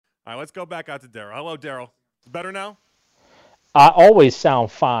All right, let's go back out to Daryl. Hello, Daryl. Better now? I always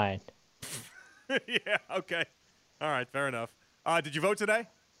sound fine. Yeah, okay. All right, fair enough. Did you vote today?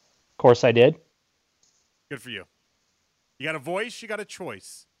 Of course I did. Good for you. You got a voice, you got a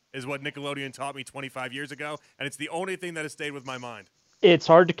choice, is what Nickelodeon taught me 25 years ago, and it's the only thing that has stayed with my mind. It's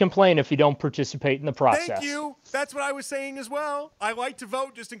hard to complain if you don't participate in the Thank process. you. That's what I was saying as well. I like to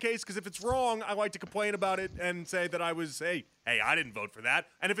vote just in case, because if it's wrong, I like to complain about it and say that hey, I didn't vote for that.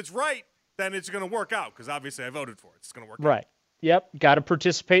 And if it's right, then it's going to work out, because obviously I voted for it. It's going to work out. Right. Yep. Got to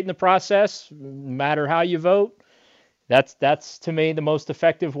participate in the process, no matter how you vote. That's to me the most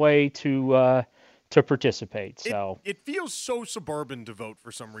effective way to participate. It So it feels so suburban to vote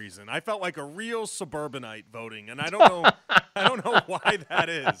for some reason. I felt like a real suburbanite voting, and I don't know why that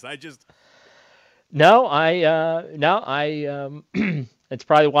is. I just no, I it's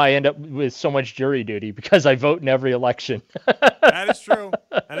probably why I end up with so much jury duty because I vote in every election. That is true.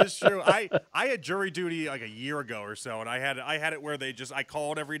 That is true. I had jury duty like a year ago or so, and I had it where I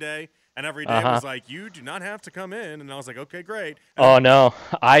called every day, and every day it Uh-huh. was like, you do not have to come in, and I was like, okay, great. And Oh then, no,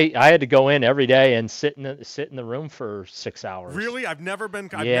 I had to go in every day and sit in the room for 6 hours. really, I've never been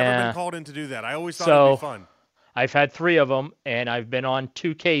Yeah. called in to do that. I always thought it'd be So fun. I've had three of them, and I've been on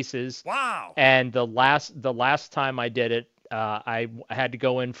two cases. Wow. And the last time I did it, I had to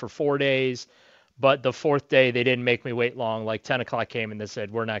go in for 4 days, but the fourth day they didn't make me wait long. Like 10 o'clock came and they said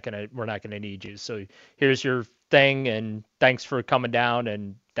we're not gonna need you. So here's your thing, and thanks for coming down,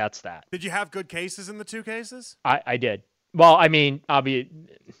 and that's that. Did you have good cases in the two cases? I did. Well, I mean, I'll be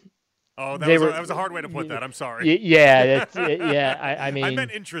Oh, that they was a, were that was a hard way to put that. I'm sorry. yeah, yeah. I I meant mean,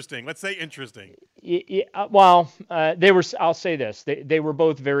 interesting. Let's say interesting. well, they were. I'll say this: they were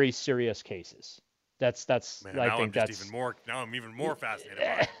both very serious cases. That's Man, I now I'm think just even that's more. Now I'm even more fascinated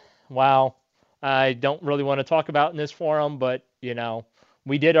by it. wow. I don't really want to talk about in this forum, but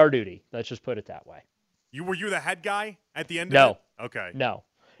we did our duty. Let's just put it that way. Were you the head guy at the end of it? No, Okay. no,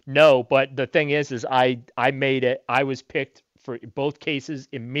 no. But the thing is I made it. I was picked for both cases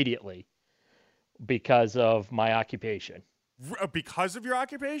immediately because of my occupation. Because of your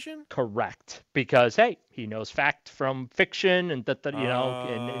occupation? Correct. Because hey, he knows fact from fiction, and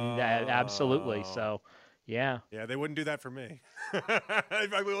and that absolutely. Oh. So, yeah, Yeah, they wouldn't do that for me.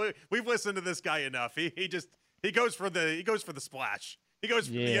 We've listened to this guy enough. He goes for the splash. He goes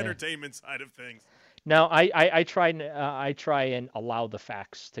for the yeah. entertainment side of things. No, I try and allow the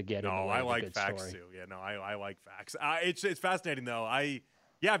facts to get in the No, way I of a like good facts story. too. Yeah, no, I like facts. It's fascinating though.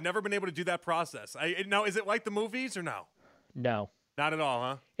 I've never been able to do that process. Now, is it like the movies or no? No, Not at all,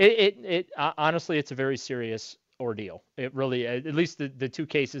 huh? honestly, it's a very serious ordeal. It really, at least the two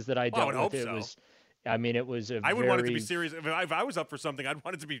cases that I Well, I dealt would with, hope so. I mean, it was a I would want it to be very, serious. If I was up for something, I'd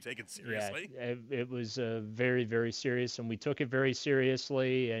want it to be taken yeah, seriously. it was very, very serious, and we took it very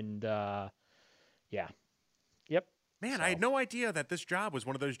seriously, and yeah, yep. Man, I had So, no idea that this job was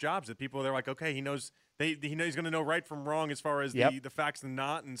one of those jobs that people they're like, okay, he knows he knows he's going to know right from wrong as far as yep, the facts and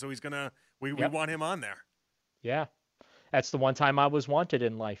not, and so he's gonna we yep, want him on there. yeah. That's the one time I was wanted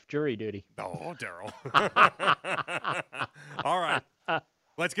in life, jury duty. Oh, Daryl. All right,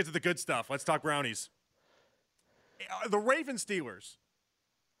 let's get to the good stuff. Let's talk brownies. The Ravens Steelers.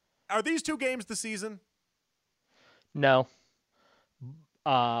 Are these two games the season? No,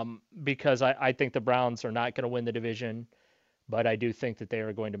 because I think the Browns are not going to win the division, but I do think that they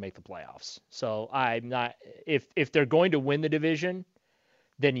are going to make the playoffs. So I'm not if they're going to win the division,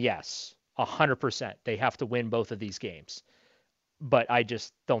 then yes, 100% they have to win both of these games. But I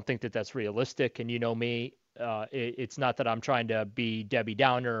just don't think that that's realistic. And you know me, it's not that I'm trying to be Debbie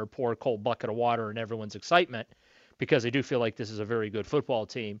Downer or pour a cold bucket of water in everyone's excitement, because I do feel like this is a very good football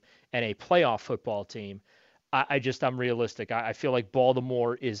team and a playoff football team. I'm realistic. I feel like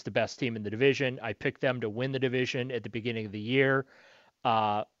Baltimore is the best team in the division. I picked them to win the division at the beginning of the year.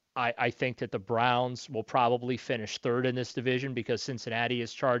 Uh, I think that the Browns will probably finish third in this division because Cincinnati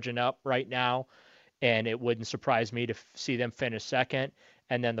is charging up right now, and it wouldn't surprise me to see them finish second,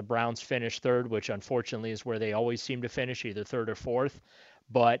 and then the Browns finish third, which unfortunately is where they always seem to finish, either third or fourth.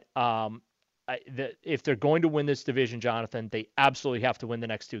 But if they're going to win this division, Jonathan, they absolutely have to win the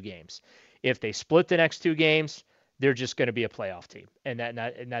next two games. If they split the next two games, they're just going to be a playoff team, and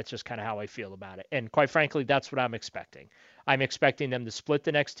that's just kind of how I feel about it. And quite frankly, that's what I'm expecting. I'm expecting them to split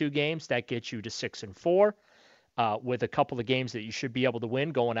the next two games. That gets you to 6-4 with a couple of games that you should be able to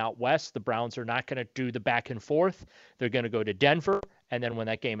win going out west. The Browns are not going to do the back and forth. They're going to go to Denver, and then when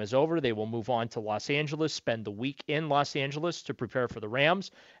that game is over, they will move on to Los Angeles, spend the week in Los Angeles to prepare for the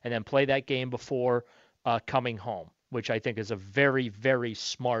Rams, and then play that game before coming home, which I think is a very, very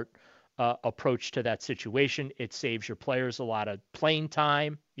smart approach to that situation. It saves your players a lot of playing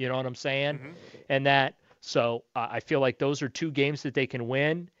time. You know what I'm saying? Mm-hmm. And that, so I feel like those are two games that they can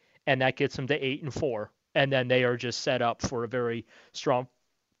win, and that gets them to 8-4. And then they are just set up for a very strong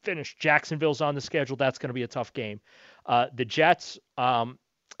finish. Jacksonville's on the schedule. That's going to be a tough game. The Jets,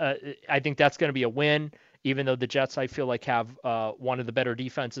 I think that's going to be a win, even though the Jets, I feel like, have one of the better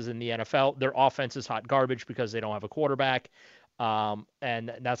defenses in the NFL. Their offense is hot garbage because they don't have a quarterback.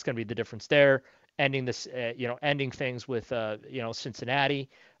 And that's going to be the difference there. Ending this, ending things with, Cincinnati.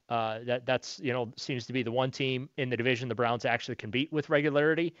 That's seems to be the one team in the division the Browns actually can beat with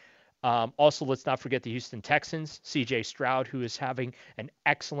regularity. Also, let's not forget the Houston Texans, C.J. Stroud, who is having an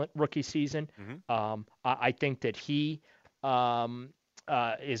excellent rookie season. Mm-hmm. I think that he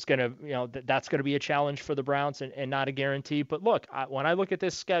is going to, that's going to be a challenge for the Browns and not a guarantee. But look, when I look at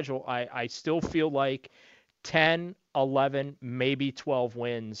this schedule, I still feel like 10, 11, maybe 12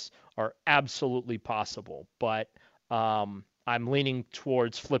 wins are absolutely possible. But I'm leaning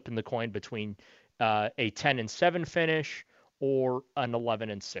towards flipping the coin between a 10-7 finish or an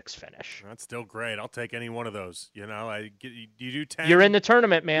 11-6 finish. That's still great. I'll take any one of those. You do 10. You're in the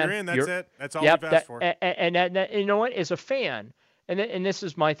tournament, man. You're in. That's it. That's all we've asked for. And you know what? As a fan, and this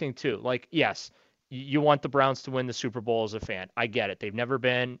is my thing too. Like, yes, you want the Browns to win the Super Bowl as a fan. I get it. They've never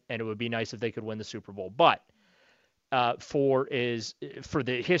been, and it would be nice if they could win the Super Bowl. But for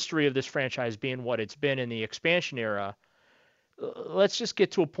the history of this franchise being what it's been in the expansion era, let's just get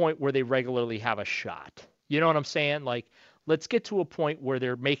to a point where they regularly have a shot. You know what I'm saying? Like, let's get to a point where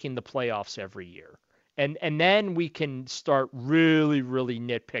they're making the playoffs every year. And then we can start really, really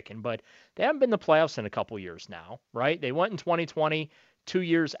nitpicking. But they haven't been in the playoffs in a couple years now, right? They went in 2020, 2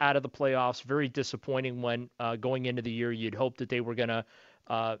 years out of the playoffs. Very disappointing when going into the year you'd hope that they were going to,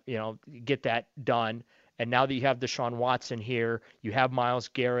 get that done. And now that you have Deshaun Watson here, you have Myles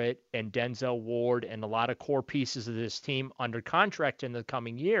Garrett and Denzel Ward and a lot of core pieces of this team under contract in the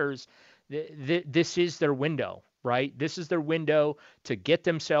coming years. This is their window, right? This is their window to get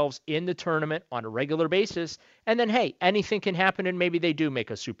themselves in the tournament on a regular basis. And then, hey, anything can happen and maybe they do make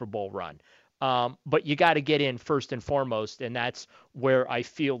a Super Bowl run. But you got to get in first and foremost. And that's where I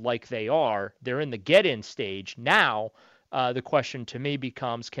feel like they are. They're in the get-in stage. Now, the question to me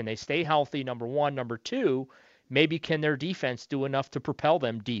becomes, can they stay healthy, number one? Number two, maybe can their defense do enough to propel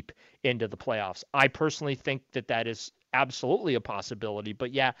them deep into the playoffs? I personally think that is absolutely a possibility.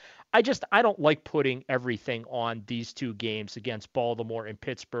 But yeah, I don't like putting everything on these two games against Baltimore and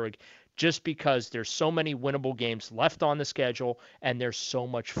Pittsburgh just because there's so many winnable games left on the schedule and there's so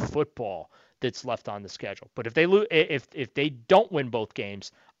much football that's left on the schedule. But if they don't win both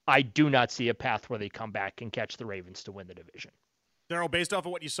games, I do not see a path where they come back and catch the Ravens to win the division. Daryl, based off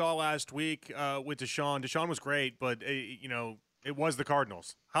of what you saw last week with Deshaun was great, but it was the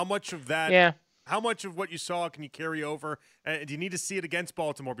Cardinals. How much of that? Yeah. How much of what you saw can you carry over? Do you need to see it against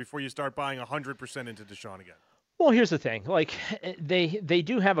Baltimore before you start buying 100% into Deshaun again? Well, here's the thing. Like, they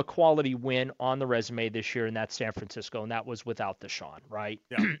do have a quality win on the resume this year, and that's San Francisco, and that was without Deshaun, right?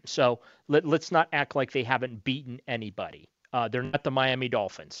 Yeah. So let's not act like they haven't beaten anybody. They're not the Miami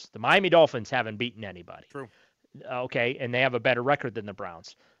Dolphins. The Miami Dolphins haven't beaten anybody. True. Okay, and they have a better record than the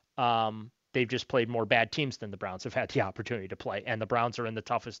Browns. They've just played more bad teams than the Browns have had the opportunity to play, and the Browns are in the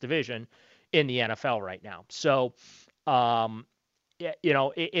toughest division in the NFL right now. So,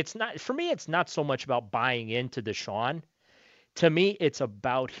 it's not, for me, it's not so much about buying into Deshaun. To me, it's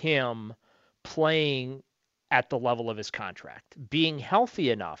about him playing at the level of his contract, being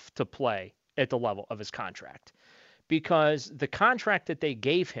healthy enough to play at the level of his contract. Because the contract that they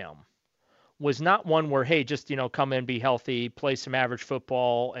gave him was not one where, hey, just, come in, be healthy, play some average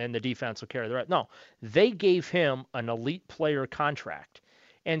football, and the defense will carry the rest. No, they gave him an elite player contract.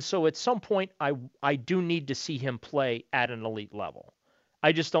 And so at some point, I do need to see him play at an elite level.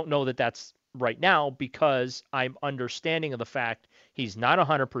 I just don't know that that's right now because I'm understanding of the fact he's not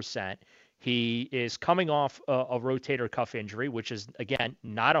 100%. He is coming off a rotator cuff injury, which is, again,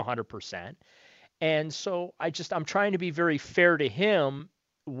 not 100%. And so I'm trying to be very fair to him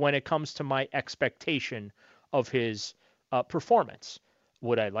when it comes to my expectation of his performance.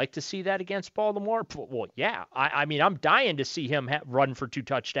 Would I like to see that against Baltimore? Well, yeah. I mean, I'm dying to see him run for 2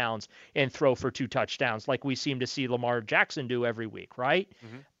 touchdowns and throw for 2 touchdowns like we seem to see Lamar Jackson do every week, right?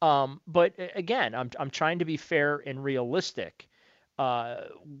 Mm-hmm. But again, I'm trying to be fair and realistic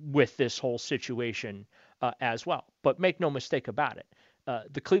with this whole situation as well. But make no mistake about it.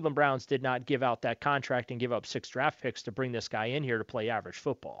 The Cleveland Browns did not give out that contract and give up 6 draft picks to bring this guy in here to play average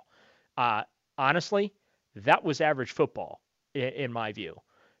football. Honestly, that was average football in my view,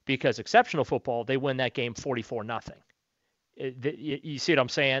 because exceptional football, they win that game 44-0. You see what I'm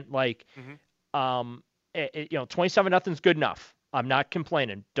saying? Like, Mm-hmm. 27 nothing's good enough. I'm not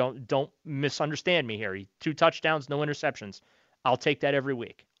complaining. Don't misunderstand me here. 2 touchdowns, no interceptions. I'll take that every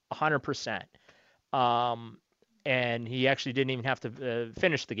week, 100%. Um, and he actually didn't even have to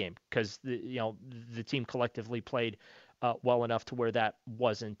finish the game because the team collectively played well enough to where that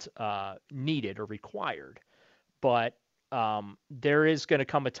wasn't needed or required. But there is going to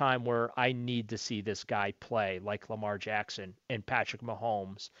come a time where I need to see this guy play like Lamar Jackson and Patrick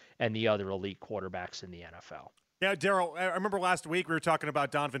Mahomes and the other elite quarterbacks in the NFL. Yeah, Daryl, I remember last week we were talking about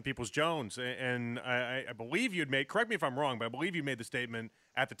Donovan Peoples-Jones, and I believe you'd made, correct me if I'm wrong, but I believe you made the statement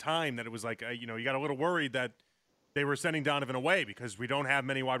at the time that it was like, you got a little worried that they were sending Donovan away because we don't have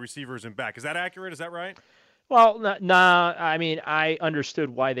many wide receivers in back. Is that accurate? Is that right? Well, nah. I mean, I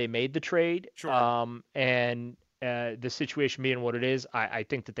understood why they made the trade. Sure. And the situation being what it is, I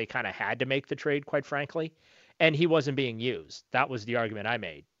think that they kind of had to make the trade, quite frankly. And he wasn't being used. That was the argument I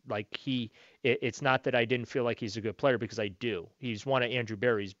made. Like it's not that I didn't feel like he's a good player because I do. He's one of Andrew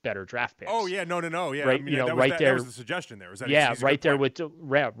Berry's better draft picks. Oh yeah, no, yeah. Right, I mean, right there. That was the suggestion there. Was that yeah, he's right there with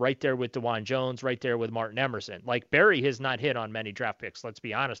DeJuan Jones, right there with Martin Emerson. Like Berry has not hit on many draft picks. Let's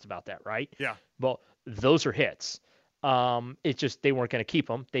be honest about that, right? Yeah. Well, those are hits. It's just they weren't going to keep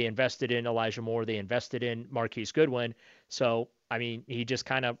him. They invested in Elijah Moore. They invested in Marquise Goodwin. So I mean, he just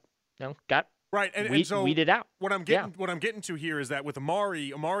kind of got right and so weeded out. What I'm getting to here is that with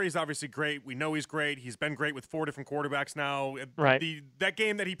Amari is obviously great. We know he's great. He's been great with 4 different quarterbacks now. Right. That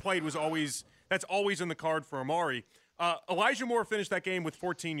game that he played was always in the card for Amari. Elijah Moore finished that game with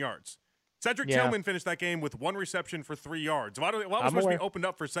 14 yards. Cedric Tillman finished that game with 1 reception for 3 yards. A lot was supposed to be opened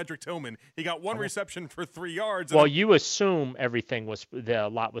up for Cedric Tillman. He got 1 reception for 3 yards. Well, you assume the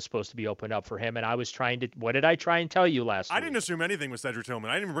lot was supposed to be opened up for him, and I was trying to. What did I try and tell you last week? I didn't assume anything with Cedric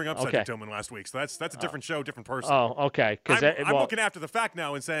Tillman. I didn't even bring up Cedric Tillman last week. So that's a different show, different person. Oh, okay. Because I'm looking after the fact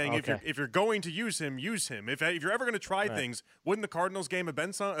now and saying if you're going to use him, use him. If you're ever going to try things, wouldn't the Cardinals game have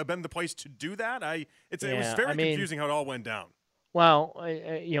been the place to do that? It was very confusing how it all went down. Well, let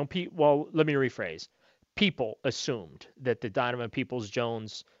me rephrase. People assumed that the Donovan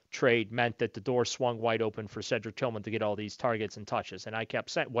Peoples-Jones trade meant that the door swung wide open for Cedric Tillman to get all these targets and touches, and I kept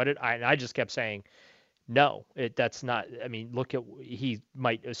saying, I just kept saying, no, that's not. I mean, he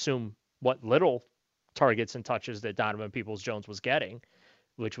might assume what little targets and touches that Donovan Peoples-Jones was getting,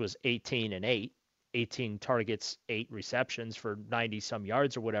 which was 18 and 8, 18 targets, 8 receptions for 90 some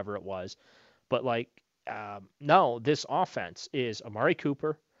yards or whatever it was, but no, this offense is Amari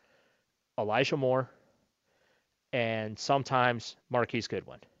Cooper, Elijah Moore, and sometimes Marquise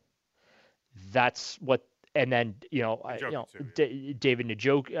Goodwin. That's what, and then David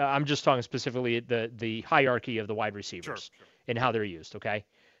Njoku. I'm just talking specifically the hierarchy of the wide receivers and how they're used. Okay,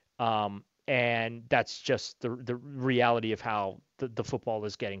 and that's just the reality of how the football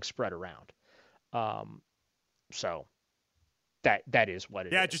is getting spread around. So. That is what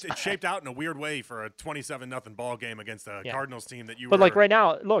it is. Yeah, it shaped out in a weird way for a 27-0 ball game against a Cardinals team that you. But like right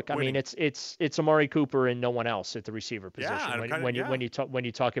now, look, winning. I mean, it's Amari Cooper and no one else at the receiver position. When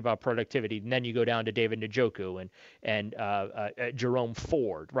you talk about productivity, and then you go down to David Njoku and Jerome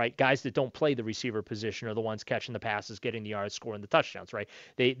Ford, right? Guys that don't play the receiver position are the ones catching the passes, getting the yards, scoring the touchdowns, right?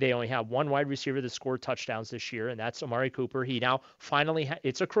 They only have one wide receiver that scored touchdowns this year, and that's Amari Cooper. He now finally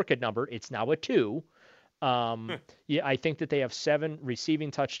it's a crooked number. It's now a 2. I think that they have 7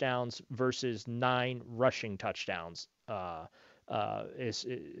 receiving touchdowns versus 9 rushing touchdowns. As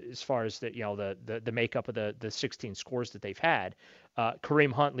far as the makeup of the 16 scores that they've had,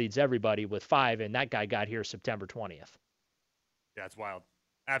 Kareem Hunt leads everybody with 5, and that guy got here September 20th. Yeah, it's wild,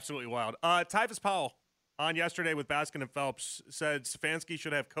 absolutely wild. Tyvis Powell on yesterday with Baskin and Phelps said Stefanski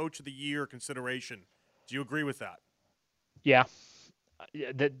should have Coach of the Year consideration. Do you agree with that? Yeah.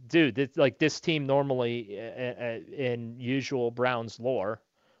 This team normally, in usual Browns lore,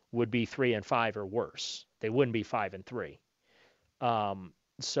 would be 3-5 or worse. They wouldn't be 5-3.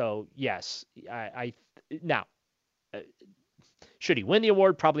 So yes, now should he win the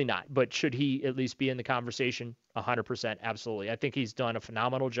award? Probably not. But should he at least be in the conversation? 100%, absolutely. I think he's done a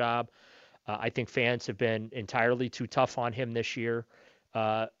phenomenal job. I think fans have been entirely too tough on him this year.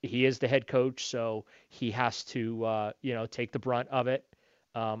 He is the head coach, so he has to, take the brunt of it.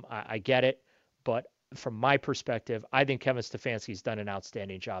 I get it, but from my perspective, I think Kevin Stefanski's done an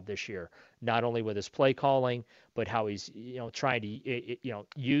outstanding job this year, not only with his play calling, but how he's, trying to,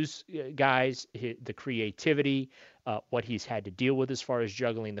 use guys, the creativity, what he's had to deal with as far as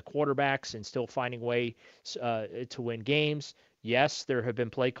juggling the quarterbacks and still finding ways to win games. Yes, there have been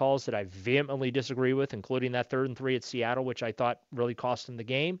play calls that I vehemently disagree with, including that 3rd and 3 at Seattle, which I thought really cost him the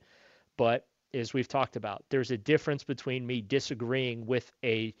game. But is we've talked about. There's a difference between me disagreeing with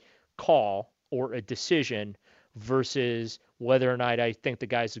a call or a decision versus whether or not I think the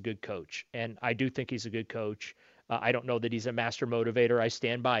guy's a good coach. And I do think he's a good coach. I don't know that he's a master motivator. I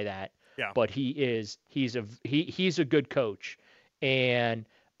stand by that. Yeah. But he's a good coach. And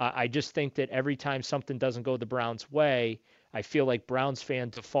I just think that every time something doesn't go the Browns' way, I feel like Browns fan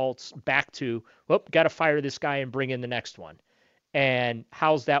defaults back to, well, got to fire this guy and bring in the next one. And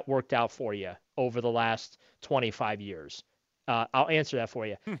how's that worked out for you over the last 25 years? I'll answer that for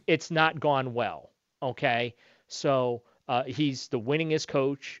you. It's not gone well. Okay. So he's the winningest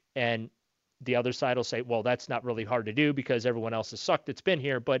coach, and the other side will say, well, that's not really hard to do because everyone else has sucked that's been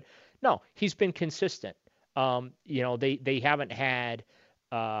here. But no, he's been consistent. They haven't had,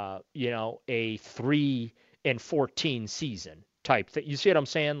 a 3-14 season type thing. You see what I'm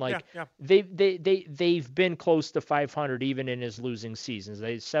saying? Like Yeah. they've been close to 500 even in his losing seasons.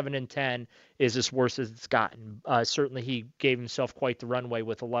 7-10 is as worse as it's gotten. Certainly he gave himself quite the runway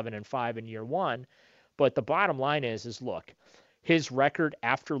with 11-5 in year one. But the bottom line is look, his record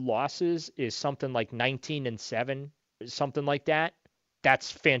after losses is something like 19-7, something like that. That's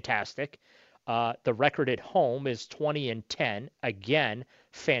fantastic. The record at home is 20-10. Again,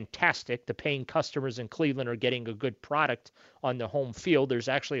 fantastic. The paying customers in Cleveland are getting a good product on the home field. There's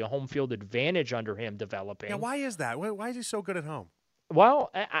actually a home field advantage under him developing. Yeah, why is that? Why is he so good at home?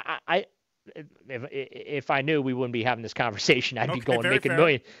 Well, if I knew we wouldn't be having this conversation, I'd be going making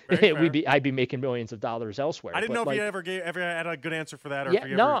millions. I'd be making millions of dollars elsewhere. I didn't know if you ever had a good answer for that. Or yeah, if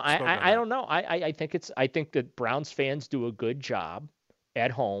you no, ever spoke on I don't know. I think that Browns fans do a good job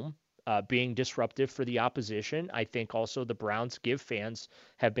at home. Being disruptive for the opposition. I think also the Browns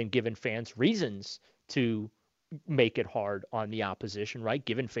have been giving fans reasons to make it hard on the opposition, right?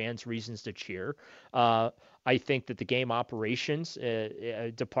 Giving fans reasons to cheer. I think that the game operations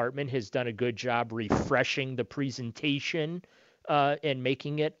department has done a good job refreshing the presentation and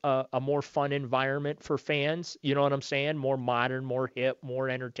making it a more fun environment for fans. You know what I'm saying? More modern, more hip, more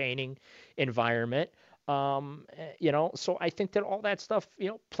entertaining environment. So I think that all that stuff,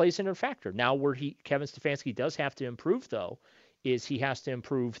 plays into a factor. Now, where Kevin Stefanski does have to improve, though, is he has to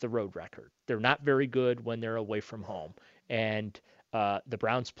improve the road record. They're not very good when they're away from home, and the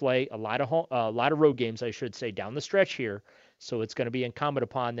Browns play a lot of road games, I should say, down the stretch here. So it's going to be incumbent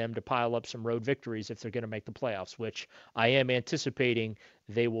upon them to pile up some road victories if they're going to make the playoffs, which I am anticipating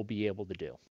they will be able to do.